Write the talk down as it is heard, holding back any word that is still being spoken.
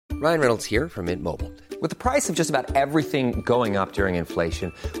Ryan Reynolds here from Mint Mobile. With the price of just about everything going up during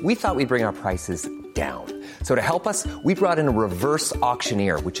inflation, we thought we'd bring our prices down. So to help us, we brought in a reverse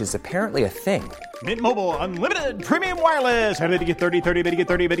auctioneer, which is apparently a thing. Mint Mobile Unlimited Premium Wireless. How to get 30, 30, bit to get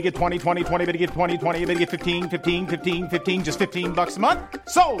 30, bit to get 20, 20, 20, bit to get 20, 20, bit to get 15, 15, 15, 15, just $15 a month?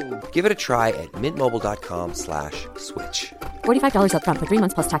 Sold! Give it a try at mintmobile.com/switch. $45 up front for 3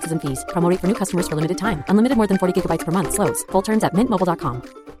 months plus taxes and fees. Promo rate for new customers for limited time. Unlimited more than 40 gigabytes per month. Slows full terms at mintmobile.com.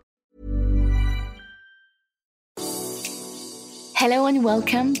 Hello and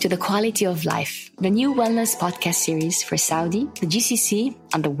welcome to The Quality of Life, the new wellness podcast series for Saudi, the GCC,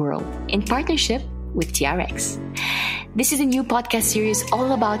 and the world, in partnership with TRX. This is a new podcast series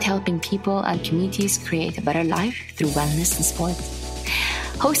all about helping people and communities create a better life through wellness and sport.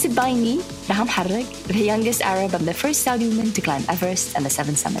 Hosted by me, Raham Harrag, the youngest Arab and the first Saudi woman to climb Everest and the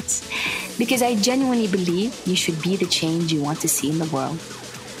 7 summits. Because I genuinely believe you should be the change you want to see in the world.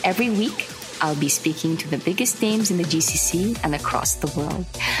 Every week, I'll be speaking to the biggest names in the GCC and across the world.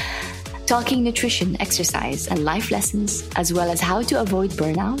 Talking nutrition, exercise, and life lessons, as well as how to avoid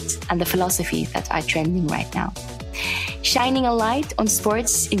burnout and the philosophies that are trending right now. Shining a light on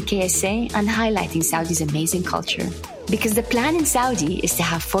sports in KSA and highlighting Saudi's amazing culture. Because the plan in Saudi is to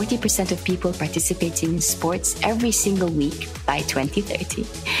have 40% of people participating in sports every single week by 2030.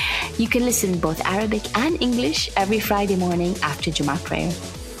 You can listen both Arabic and English every Friday morning after Jummah prayer.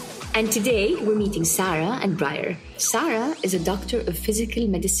 And today, we're meeting Sarah and Bryre. Sarah is a doctor of physical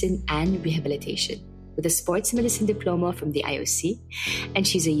medicine and rehabilitation with a sports medicine diploma from the IOC, and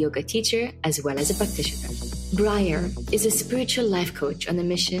she's a yoga teacher as well as a practitioner. Bryre is a spiritual life coach on a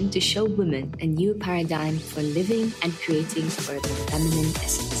mission to show women a new paradigm for living and creating for their feminine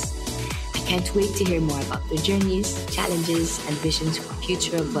essence. I can't wait to hear more about their journeys, challenges, and visions for the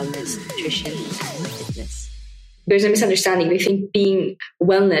future of wellness, nutrition, and fitness. There's a misunderstanding. We think being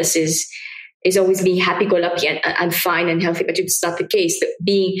wellness is always being happy-go-lucky and fine and healthy, but it's not the case.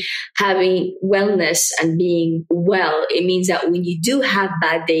 Having wellness and being well, it means that when you do have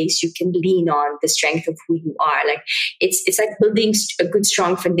bad days, you can lean on the strength of who you are. Like it's like building a good,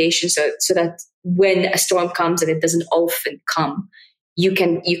 strong foundation so that when a storm comes, and it doesn't often come, you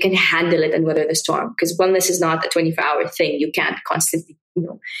can handle it and weather the storm. Because wellness is not a 24-hour thing. You can't constantly,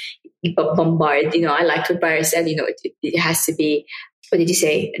 bombard. I like what Bryre said. It has to be. What did you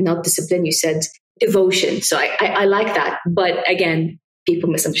say? Not discipline. You said devotion. So I like that. But again, people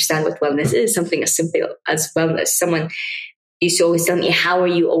misunderstand what wellness is. Something as simple as wellness. Someone used to always tell me, how are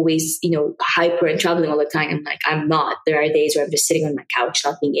you always, hyper and traveling all the time? I'm like, I'm not. There are days where I'm just sitting on my couch,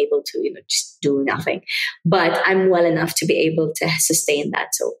 not being able to, just do nothing. But I'm well enough to be able to sustain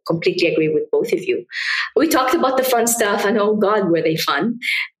that. So completely agree with both of you. We talked about the fun stuff, and oh God, were they fun.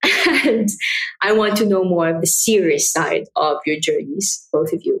 And I want to know more of the serious side of your journeys,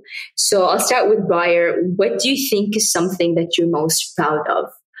 both of you. So I'll start with Bryre. What do you think is something that you're most proud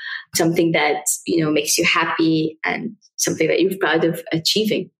of? Something that, makes you happy and something that you're proud of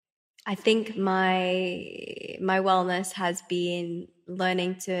achieving? I think my wellness has been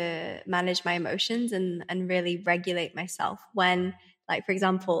learning to manage my emotions and really regulate myself when, like, for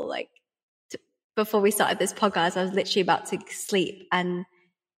example, before we started this podcast, I was literally about to sleep and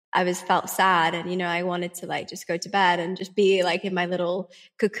I felt sad and, I wanted to just go to bed and just be in my little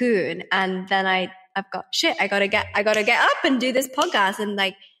cocoon. And then I've got I gotta get up and do this podcast. And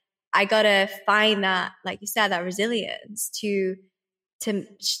I gotta find that, like you said, that resilience to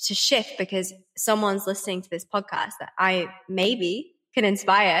shift, because someone's listening to this podcast that I maybe can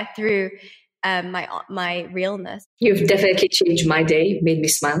inspire through my realness. You've definitely changed my day, made me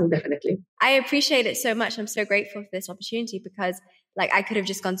smile, definitely. I appreciate it so much. I'm so grateful for this opportunity, because I could have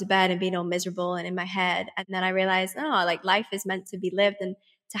just gone to bed and been all miserable and in my head. And then I realized, life is meant to be lived and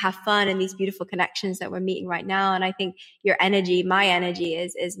to have fun and these beautiful connections that we're meeting right now. And I think your energy, my energy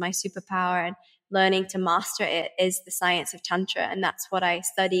is my superpower, and learning to master it is the science of Tantra. And that's what I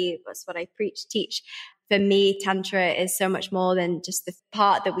study. That's what I preach, teach. For me, Tantra is so much more than just the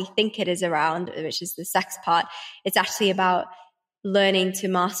part that we think it is around, which is the sex part. It's actually about learning to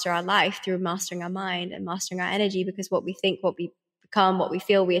master our life through mastering our mind and mastering our energy, because what we think, what we become, what we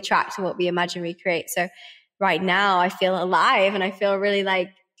feel, we attract, and what we imagine, we create. So right now I feel alive and I feel really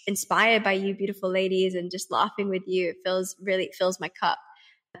inspired by you beautiful ladies, and just laughing with you. It fills my cup.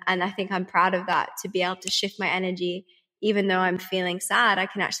 And I think I'm proud of that, to be able to shift my energy. Even though I'm feeling sad, I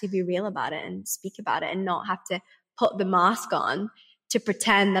can actually be real about it and speak about it and not have to put the mask on to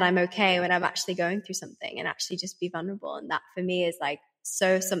pretend that I'm okay when I'm actually going through something, and actually just be vulnerable. And that for me is like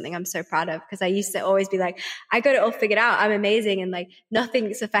something I'm so proud of, because I used to always be like, I got it all figured out, I'm amazing, and like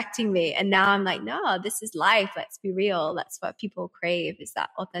nothing's affecting me. And now I'm like, no, this is life. Let's be real. That's what people crave, is that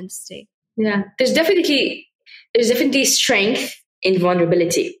authenticity. Yeah. There's definitely strength in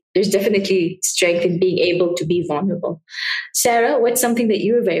vulnerability. There's definitely strength in being able to be vulnerable. Sarah, what's something that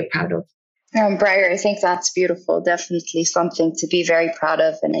you're very proud of? Bryre, I think that's beautiful. Definitely something to be very proud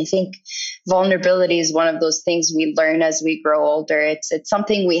of. And I think vulnerability is one of those things we learn as we grow older. It's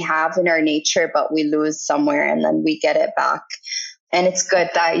something we have in our nature, but we lose somewhere and then we get it back. And it's good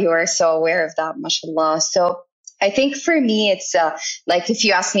that you are so aware of that, mashallah. So I think for me, it's like if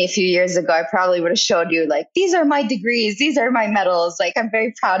you asked me a few years ago, I probably would have showed you like, these are my degrees, these are my medals. Like, I'm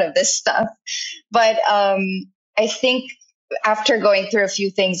very proud of this stuff. But I think after going through a few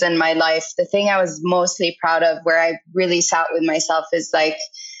things in my life, the thing I was mostly proud of, where I really sat with myself, is like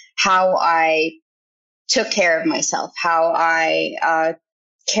how I took care of myself, how I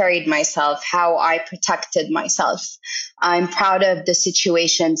carried myself, how I protected myself. I'm proud of the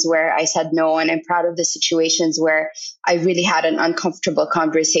situations where I said no, and I'm proud of the situations where I really had an uncomfortable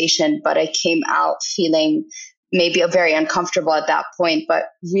conversation, but I came out feeling maybe very uncomfortable at that point, but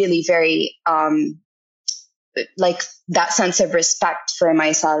really very like that sense of respect for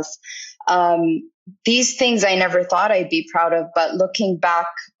myself. These things I never thought I'd be proud of, but looking back,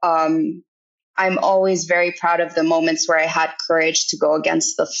 I'm always very proud of the moments where I had courage to go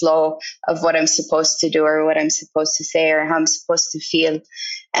against the flow of what I'm supposed to do, or what I'm supposed to say, or how I'm supposed to feel,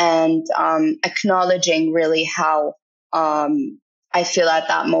 and acknowledging really how I feel at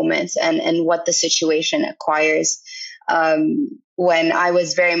that moment, and what the situation acquires. When I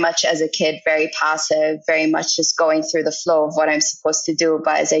was very much as a kid, very passive, very much just going through the flow of what I'm supposed to do.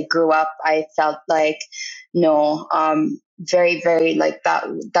 But as I grew up, I felt like, no, very, very like that.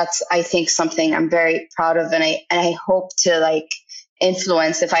 That's, I think, something I'm very proud of. And I hope to like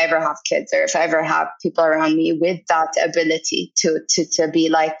influence, if I ever have kids, or if I ever have people around me with that ability to be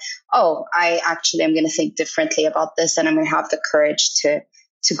like, oh, I actually am going to think differently about this, and I'm going to have the courage to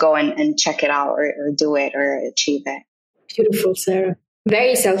go and check it out, or do it, or achieve it. Beautiful, Sarah.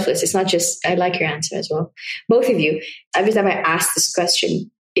 Very selfless. It's not just, I like your answer as well. Both of you, every time I ask this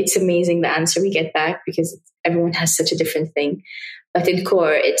question, it's amazing the answer we get back, because everyone has such a different thing. But in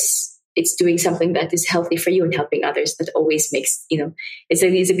core, it's doing something that is healthy for you and helping others. That always makes, it's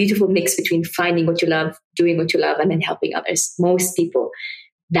a beautiful mix between finding what you love, doing what you love, and then helping others. Most people,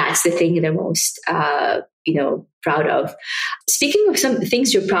 that's the thing they're most, proud of. Speaking of some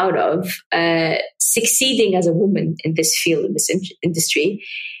things you're proud of, succeeding as a woman in this field, in this industry,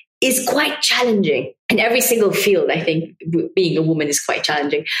 is quite challenging. In every single field, I think being a woman is quite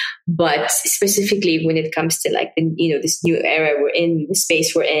challenging. But specifically when it comes to like, this new era we're in, the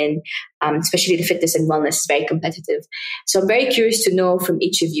space we're in, especially the fitness and wellness is very competitive. So I'm very curious to know from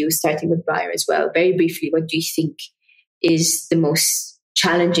each of you, starting with Bryre as well, very briefly, what do you think is the most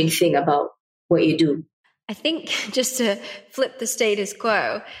challenging thing about what you do? I think, just to flip the status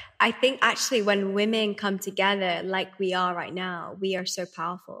quo, I think actually when women come together like we are right now, we are so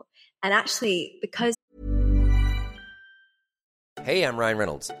powerful. And actually, because... Hey, I'm Ryan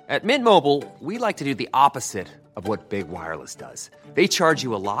Reynolds. At Mint Mobile, we like to do the opposite of what Big Wireless does. They charge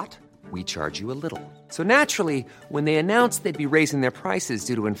you a lot, we charge you a little. So naturally, when they announced they'd be raising their prices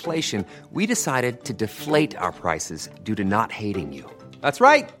due to inflation, we decided to deflate our prices due to not hating you. That's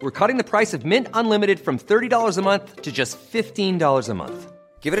right. We're cutting the price of Mint Unlimited from $30 a month to just $15 a month.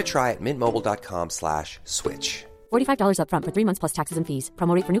 Give it a try at mintmobile.com/switch. $45 up front for 3 months plus taxes and fees.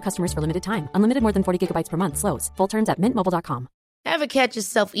 Promo rate for new customers for limited time. Unlimited more than 40 gigabytes per month slows. Full terms at mintmobile.com. Ever catch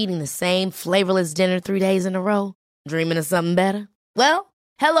yourself eating the same flavorless dinner 3 days in a row? Dreaming of something better? Well,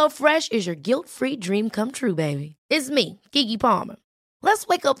 HelloFresh is your guilt-free dream come true, baby. It's me, Keke Palmer. Let's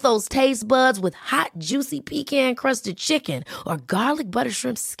wake up those taste buds with hot, juicy pecan-crusted chicken or garlic butter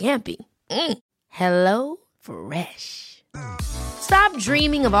shrimp scampi. Hello Fresh. Stop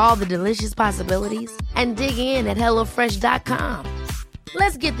dreaming of all the delicious possibilities and dig in at HelloFresh.com.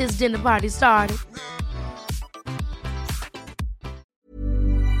 Let's get this dinner party started.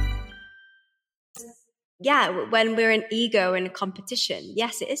 Yeah, when we're in ego and competition,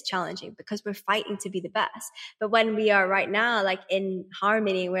 yes, it is challenging because we're fighting to be the best. But when we are right now, like in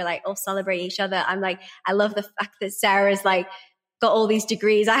harmony, we're like all celebrating each other. I'm like, I love the fact that Sarah's like got all these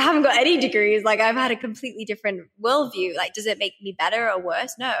degrees. I haven't got any degrees. Like I've had a completely different worldview. Like, does it make me better or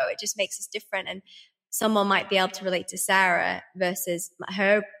worse? No, it just makes us different. And someone might be able to relate to Sarah versus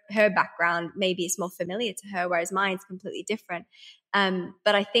her background. Maybe it's more familiar to her, whereas mine's completely different.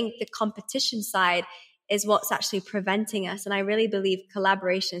 But I think the competition side is what's actually preventing us. And I really believe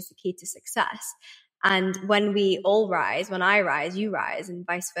collaboration is the key to success. And when we all rise, when I rise, you rise, and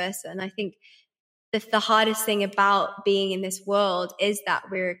vice versa. And I think the hardest thing about being in this world is that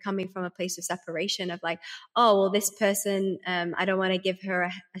we're coming from a place of separation of like, oh, well, this person, I don't want to give her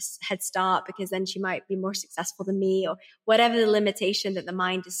a head start because then she might be more successful than me, or whatever the limitation that the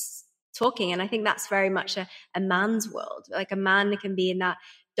mind is talking. And I think that's very much a man's world. Like a man can be in that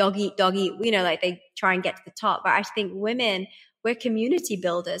dog eat, like they try and get to the top. But I think women, we're community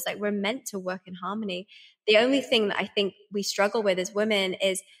builders. Like we're meant to work in harmony. The only thing that I think we struggle with as women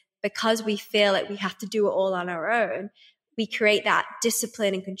is because we feel like we have to do it all on our own, we create that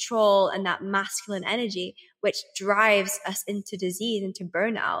discipline and control and that masculine energy, which drives us into disease, into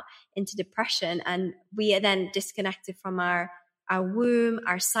burnout, into depression. And we are then disconnected from our womb,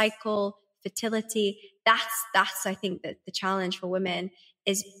 our cycle, fertility. That's I think that the challenge for women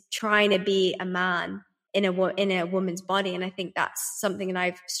is trying to be a man in a woman's body. And I think that's something that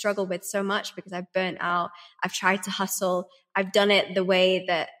I've struggled with so much because I've burnt out. I've tried to hustle. I've done it the way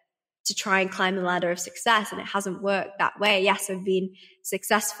that to try and climb the ladder of success, and it hasn't worked that way. Yes, I've been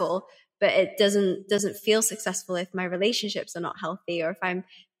successful, but it doesn't feel successful if my relationships are not healthy or if I'm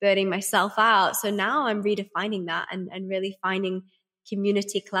burning myself out. So now I'm redefining that and really finding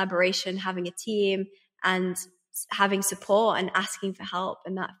community collaboration, having a team and having support and asking for help.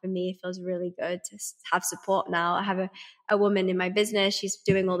 And that for me feels really good to have support now. I have a woman in my business. She's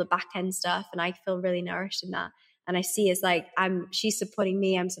doing all the back end stuff and I feel really nourished in that. And I see it's like she's supporting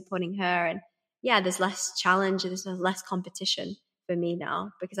me, I'm supporting her. And yeah, there's less challenge, there's less competition for me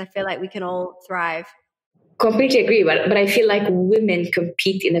now because I feel like we can all thrive. Completely agree, but I feel like women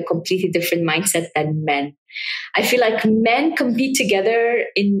compete in a completely different mindset than men. I feel like men compete together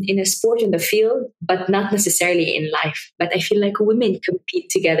in a sport, in the field, but not necessarily in life. But I feel like women compete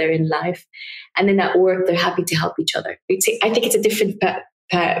together in life, and then at work they're happy to help each other. I think it's a different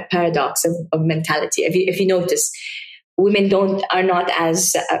paradox of mentality. If you notice, women are not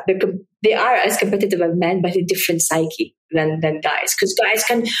as they are as competitive as men, but a different psyche than guys. Because guys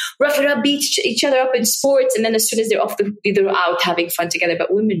can rough it up, beat each other up in sports, and then as soon as they're off, they're out having fun together.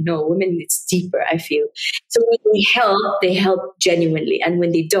 But women, no, women, it's deeper. I feel so when they help genuinely, and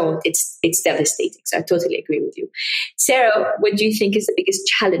when they don't, it's devastating. So I totally agree with you, Sarah. What do you think is the biggest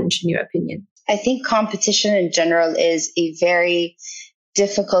challenge in your opinion? I think competition in general is a very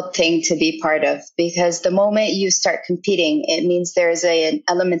difficult thing to be part of, because the moment you start competing, it means there's an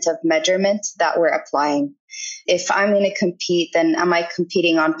element of measurement that we're applying. If I'm going to compete, then am I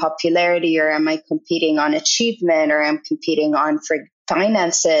competing on popularity, or am I competing on achievement, or am I competing on for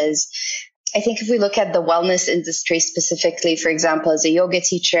finances? I think if we look at the wellness industry specifically, for example, as a yoga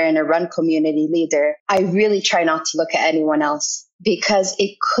teacher and a run community leader, I really try not to look at anyone else, because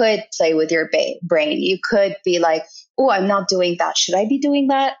it could play with your brain. You could be like, oh, I'm not doing that. Should I be doing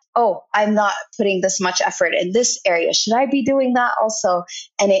that? Oh, I'm not putting this much effort in this area. Should I be doing that also?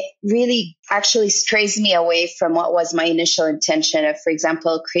 And it really actually strays me away from what was my initial intention of, for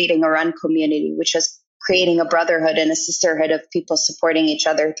example, creating a run community, which was creating a brotherhood and a sisterhood of people supporting each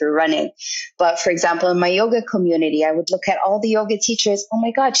other through running. But for example, in my yoga community, I would look at all the yoga teachers. Oh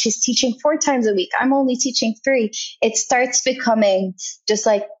my God, she's teaching 4 times a week. I'm only teaching 3. It starts becoming, just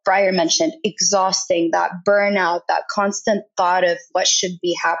like Bryre mentioned, exhausting, that burnout, that constant thought of what should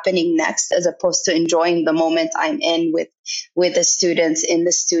be happening next, as opposed to enjoying the moment I'm in with the students in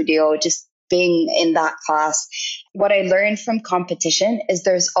the studio, just being in that class. What I learned from competition is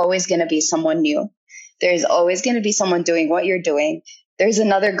there's always going to be someone new. There's always going to be someone doing what you're doing. There's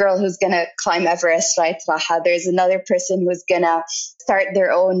another girl who's going to climb Everest, right? There's another person who's going to start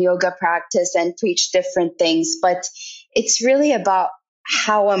their own yoga practice and preach different things. But it's really about,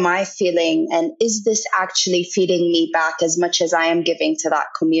 how am I feeling? And is this actually feeding me back as much as I am giving to that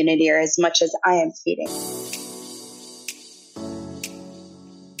community, or as much as I am feeding?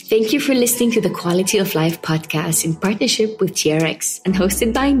 Thank you for listening to the Quality of Life podcast in partnership with TRX and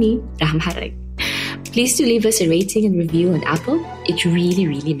hosted by me, Raham Harag. Please do leave us a rating and review on Apple. It really,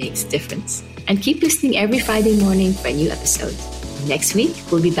 really makes a difference. And keep listening every Friday morning for a new episode. Next week,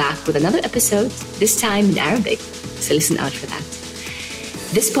 we'll be back with another episode, this time in Arabic. So listen out for that.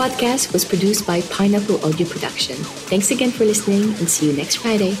 This podcast was produced by Pineapple Audio Production. Thanks again for listening, and see you next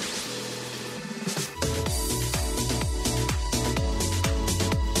Friday.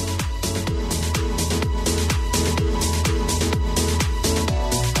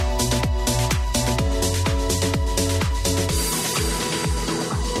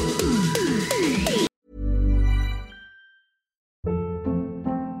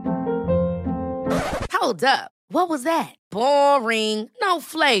 Hold up. What was that? Boring. No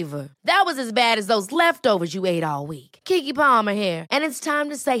flavor. That was as bad as those leftovers you ate all week. Keke Palmer here, and it's time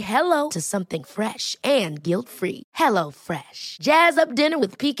to say hello to something fresh and guilt-free. Hello Fresh. Jazz up dinner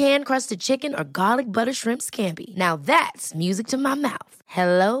with pecan-crusted chicken or garlic butter shrimp scampi. Now that's music to my mouth.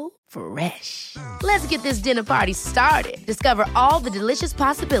 Hello Fresh. Let's get this dinner party started. Discover all the delicious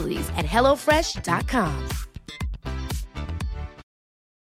possibilities at hellofresh.com.